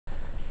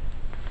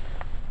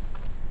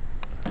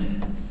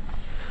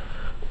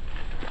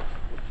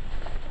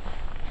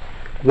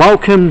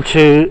Welcome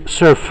to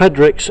Sir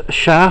Frederick's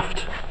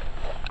shaft.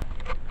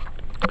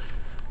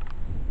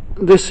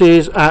 This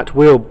is at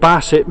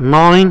Bassitt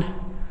mine,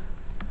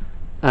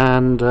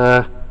 and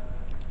I'm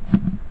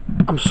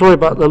sorry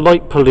about the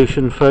light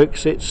pollution,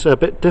 folks. It's a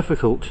bit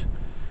difficult,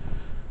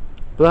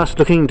 but that's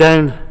looking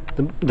down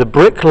the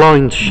brick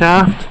lined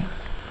shaft.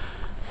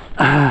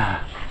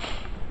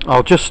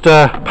 I'll just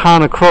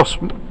pan across,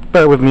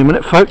 bear with me a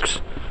minute, folks.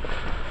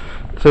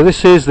 So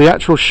this is the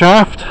actual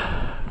shaft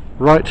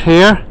right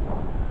here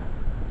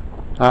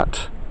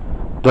at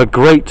the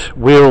Great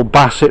Wheel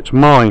Bassitt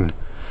mine.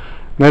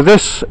 Now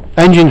this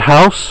engine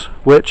house,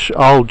 which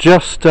I'll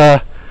just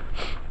it's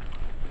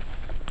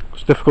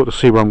difficult to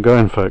see where I'm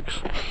going, folks.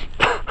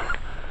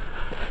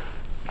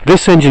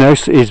 This engine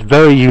house is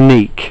very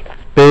unique,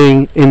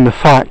 being in the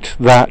fact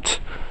that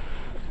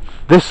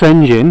this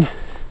engine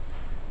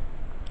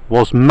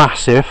was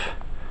massive,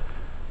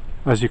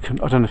 as you can,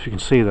 I don't know if you can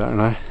see that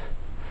now.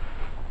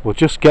 We'll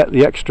just get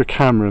the extra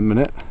camera a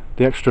minute,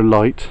 the extra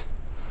light.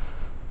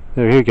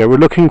 There you go. We're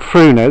looking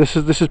through now. This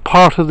is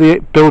part of the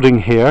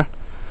building here,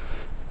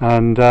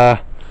 and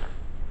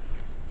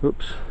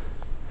oops,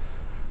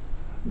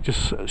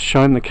 just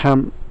shine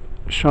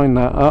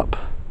that up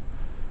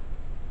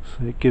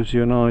so it gives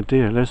you an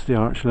idea. There's the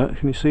arch. Look,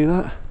 can you see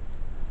that?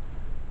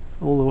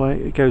 All the way,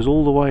 it goes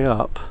all the way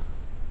up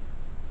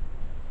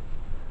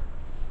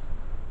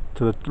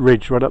to the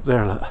ridge right up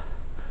there. Look.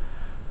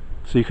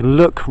 So you can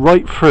look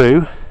right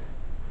through.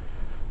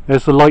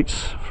 There's the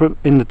lights from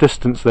in the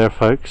distance there,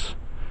 folks.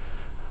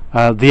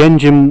 The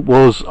engine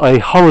was a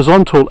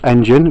horizontal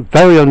engine,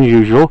 very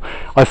unusual.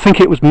 I think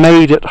it was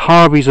made at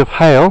Harvey's of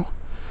Hale,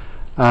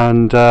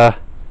 and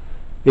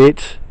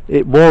it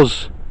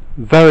was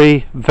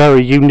very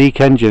unique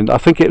engine. I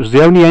think it was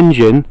the only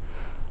engine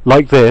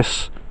like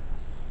this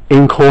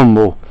in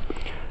Cornwall,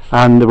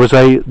 and there was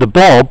the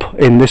bob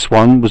in this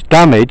one was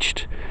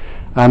damaged,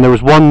 and there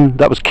was one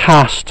that was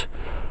cast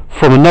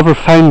from another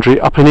foundry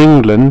up in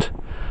England,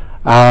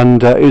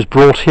 and it was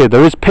brought here.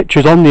 There is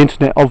pictures on the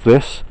internet of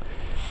this.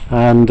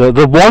 And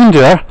the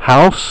winder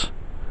house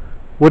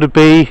would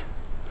be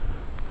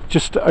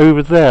just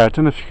over there. I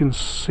don't know if you can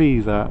see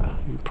that.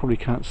 You probably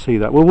can't see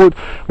that.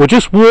 We'll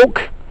just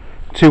walk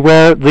to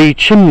where the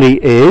chimney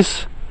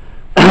is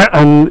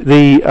and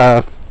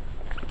the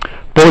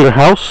boiler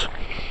house.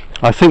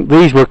 I think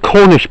these were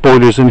Cornish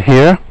boilers in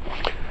here,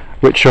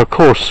 which of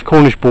course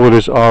Cornish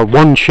boilers are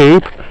one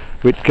tube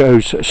which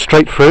goes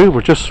straight through. We're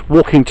just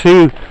walking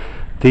to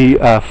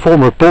the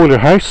former boiler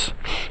house,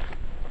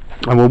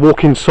 and we'll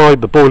walk inside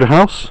the boiler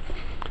house.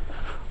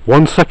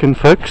 1 second,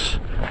 folks.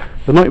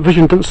 The night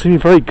vision doesn't seem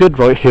very good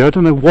right here. I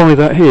don't know why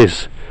that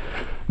is.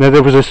 Now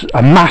there was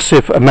a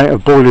massive amount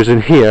of boilers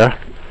in here,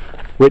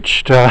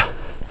 which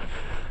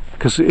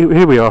because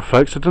here we are,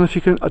 folks. I don't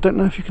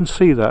know if you can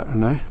see that or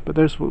no, but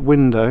there's a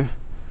window.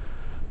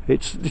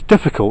 It's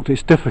difficult.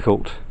 It's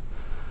difficult,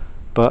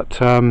 but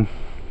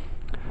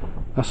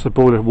that's the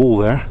boiler wall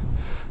there.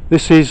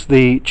 This is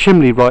the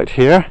chimney right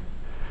here,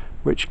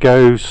 which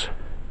goes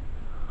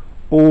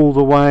all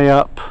the way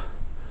up.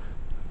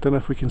 Don't know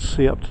if we can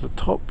see up to the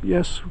top.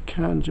 Yes, we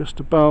can just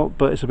about,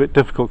 but it's a bit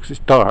difficult because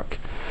it's dark.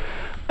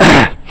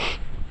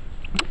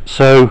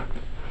 So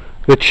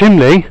the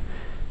chimney,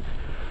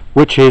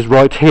 which is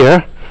right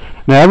here.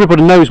 Now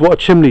everybody knows what a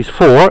chimney is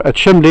for. A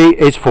chimney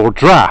is for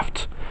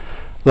draft.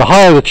 The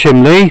higher the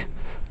chimney,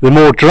 the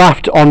more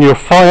draft on your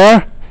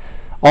fire.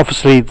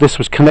 Obviously this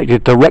was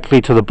connected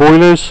directly to the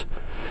boilers,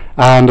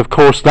 and of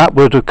course that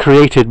would have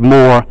created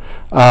more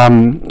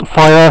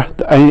fire,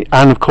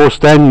 and of course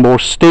then more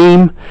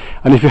steam,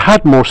 and if you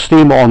had more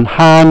steam on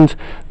hand,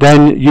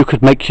 then you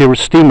could make your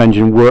steam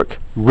engine work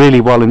really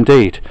well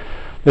indeed.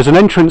 There's an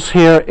entrance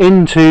here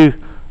into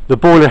the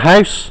boiler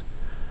house,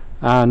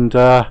 and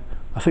I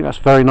think that's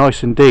very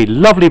nice indeed.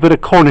 Lovely bit of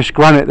Cornish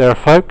granite there,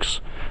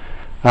 folks,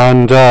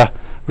 and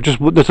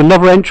there's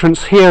another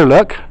entrance here,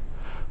 look,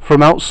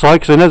 from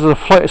outside, because there's a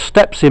flight of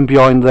steps in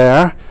behind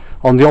there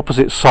on the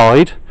opposite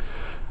side.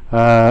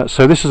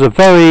 So this is a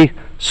very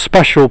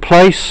special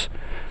place,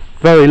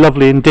 very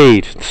lovely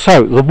indeed.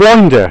 So the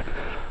winder,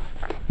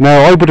 now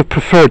I would have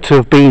preferred to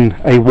have been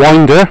a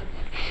winder,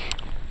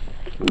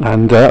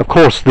 and of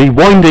course the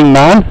winding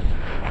man,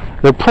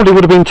 there probably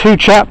would have been two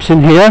chaps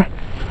in here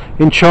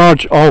in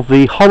charge of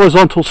the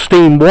horizontal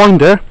steam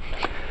winder.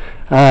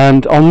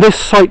 And on this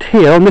site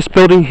here, on this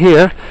building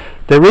here,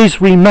 there is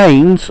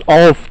remains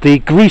of the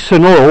grease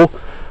and oil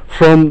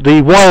from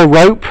the wire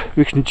rope.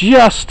 You can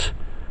just,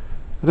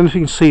 I don't know if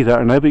you can see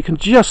that or no, but you can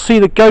just see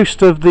the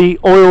ghost of the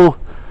oil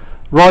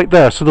right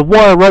there. So the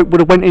wire rope would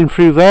have went in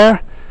through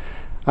there,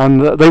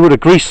 and they would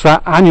have greased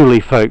that annually,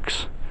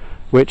 folks,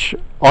 which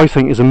I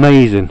think is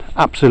amazing,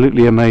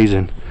 absolutely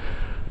amazing.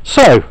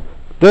 So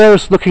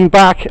there's looking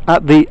back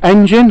at the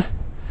engine,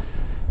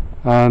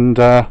 and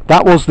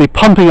that was the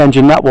pumping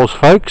engine, that was,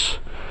 folks.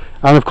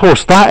 And of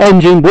course that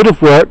engine would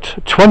have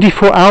worked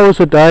 24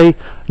 hours a day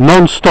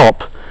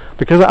non-stop,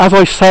 because as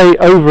I say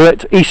over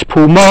at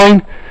Eastpool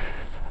Mine,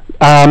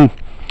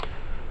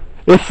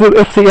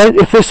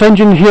 if this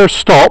engine here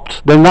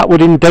stopped, then that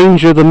would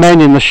endanger the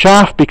men in the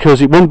shaft,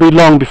 because it wouldn't be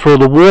long before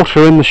the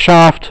water in the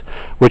shaft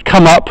would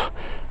come up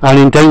and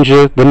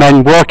endanger the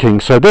men working.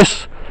 So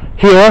this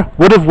here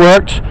would have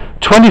worked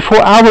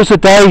 24 hours a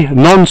day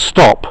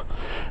non-stop.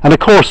 And of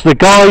course the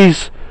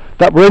guys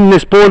that were in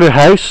this boiler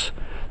house,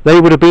 they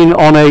would have been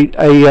on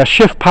a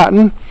shift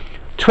pattern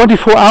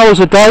 24 hours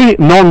a day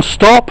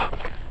non-stop,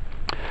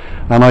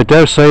 and I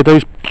dare say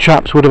those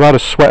chaps would have had a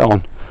sweat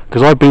on,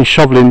 because I've been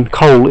shoveling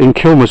coal in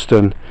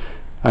Kilmerston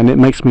and it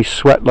makes me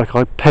sweat like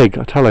a pig,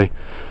 I tell you.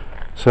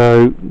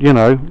 So, you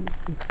know,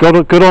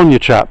 good on you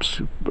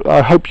chaps.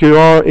 I hope you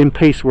are in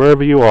peace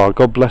wherever you are.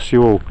 God bless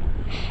you all.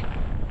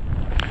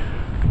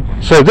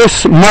 So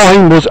this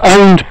mine was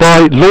owned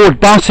by Lord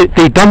Bassitt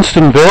de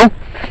Dunstanville.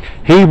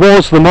 He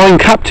was the mine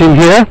captain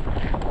here,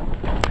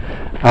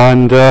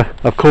 and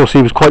of course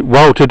he was quite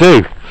well to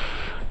do,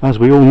 as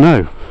we all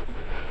know.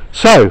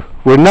 So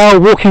we're now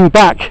walking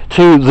back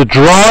to the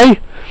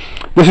dry.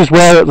 This is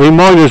where the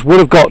miners would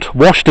have got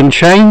washed and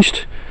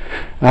changed,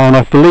 and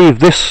I believe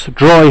this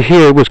dry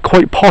here was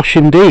quite posh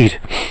indeed,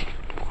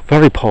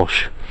 very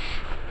posh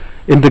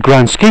in the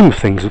grand scheme of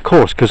things, of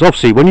course, because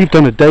obviously when you've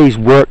done a day's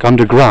work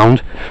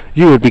underground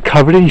you would be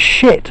covered in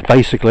shit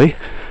basically,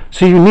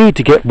 so you need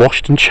to get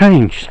washed and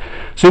changed.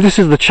 So this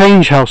is the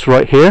change house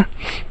right here,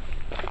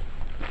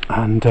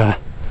 and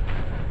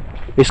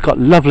it's got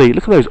lovely,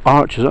 look at those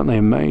arches, aren't they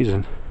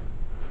amazing?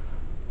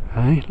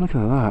 Hey, look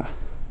at that,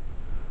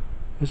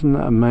 isn't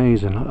that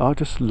amazing? I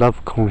just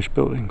love Cornish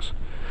buildings.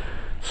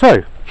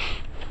 So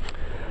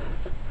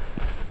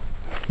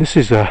this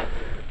is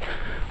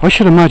I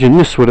should imagine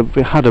this would have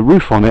had a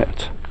roof on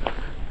it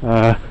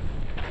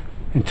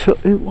until,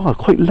 well,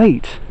 quite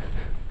late,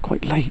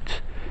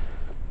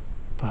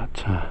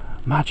 but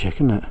magic,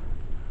 isn't it?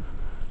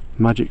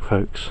 Magic,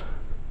 folks.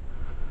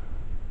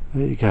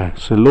 There you go.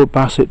 So Lord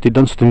Bassitt de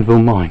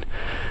Dunstanville mine.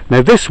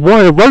 Now this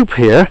wire rope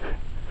here,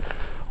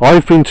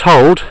 I've been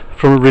told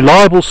from a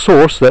reliable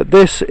source that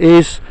this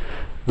is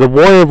the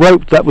wire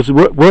rope that was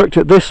worked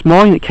at this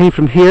mine. It came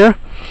from here,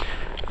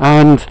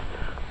 and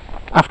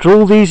after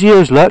all these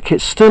years, look,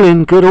 it's still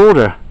in good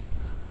order.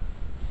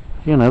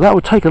 You know, that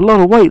would take a lot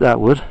of weight, that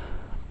would.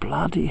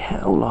 Bloody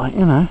hell, like,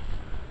 you know.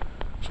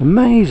 It's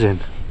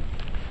amazing.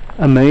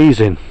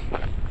 Amazing.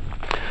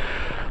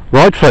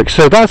 Right, folks,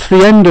 so that's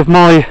the end of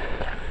my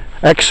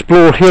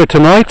explore here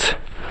tonight.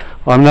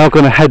 I'm now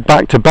going to head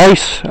back to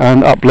base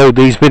and upload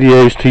these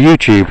videos to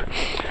YouTube.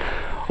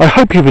 I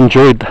hope you've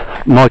enjoyed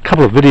my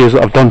couple of videos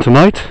that I've done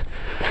tonight.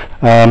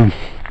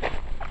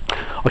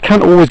 I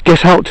can't always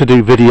get out to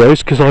do videos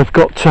because I've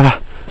got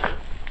to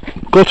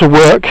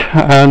work,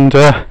 and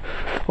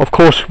of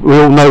course we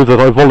all know that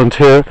I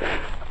volunteer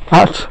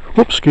at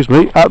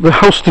at the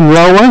Helston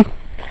Railway,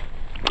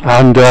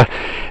 and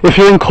if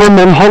you're in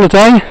Cornwall on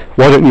holiday,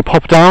 why don't you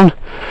pop down?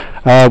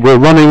 We're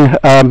running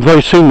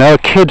very soon now a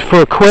Kid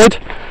for a Quid,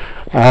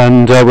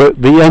 and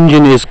the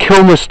engine is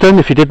Kilmerston,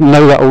 if you didn't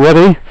know that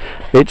already.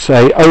 It's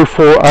a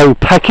 040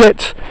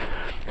 Packet,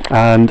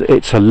 and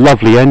it's a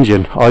lovely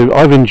engine.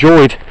 I've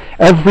enjoyed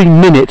every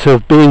minute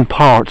of being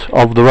part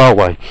of the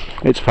railway.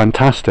 It's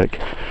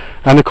fantastic.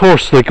 And of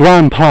course the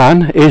grand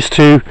plan is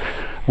to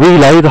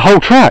relay the whole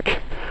track,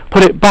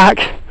 put it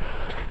back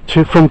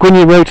from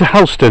Gwynedd Road to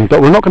Helston,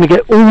 but we're not going to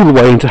get all the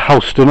way into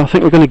Helston. I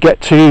think we're going to get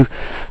to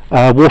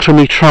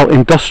Watermead Trout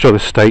Industrial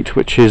Estate,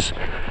 which is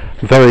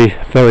very,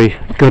 very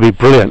going to be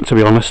brilliant, to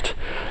be honest.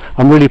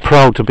 I'm really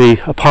proud to be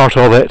a part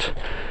of it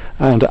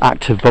and an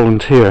active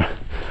volunteer.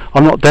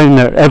 I'm not down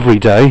there every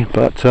day,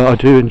 but I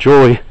do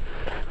enjoy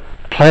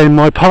playing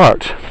my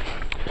part.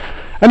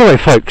 Anyway,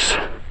 folks,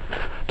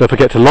 don't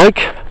forget to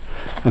like,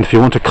 and if you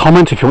want to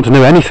comment, if you want to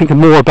know anything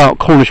more about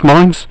Cornish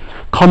mines,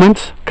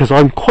 comment, because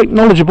I'm quite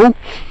knowledgeable.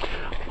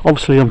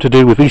 Obviously I'm to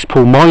do with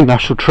Eastpool Mine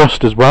National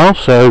Trust as well,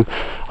 so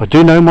I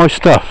do know my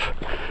stuff.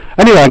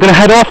 Anyway, I'm going to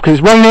head off because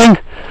it's raining.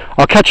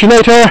 I'll catch you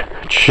later.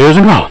 Cheers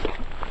and on.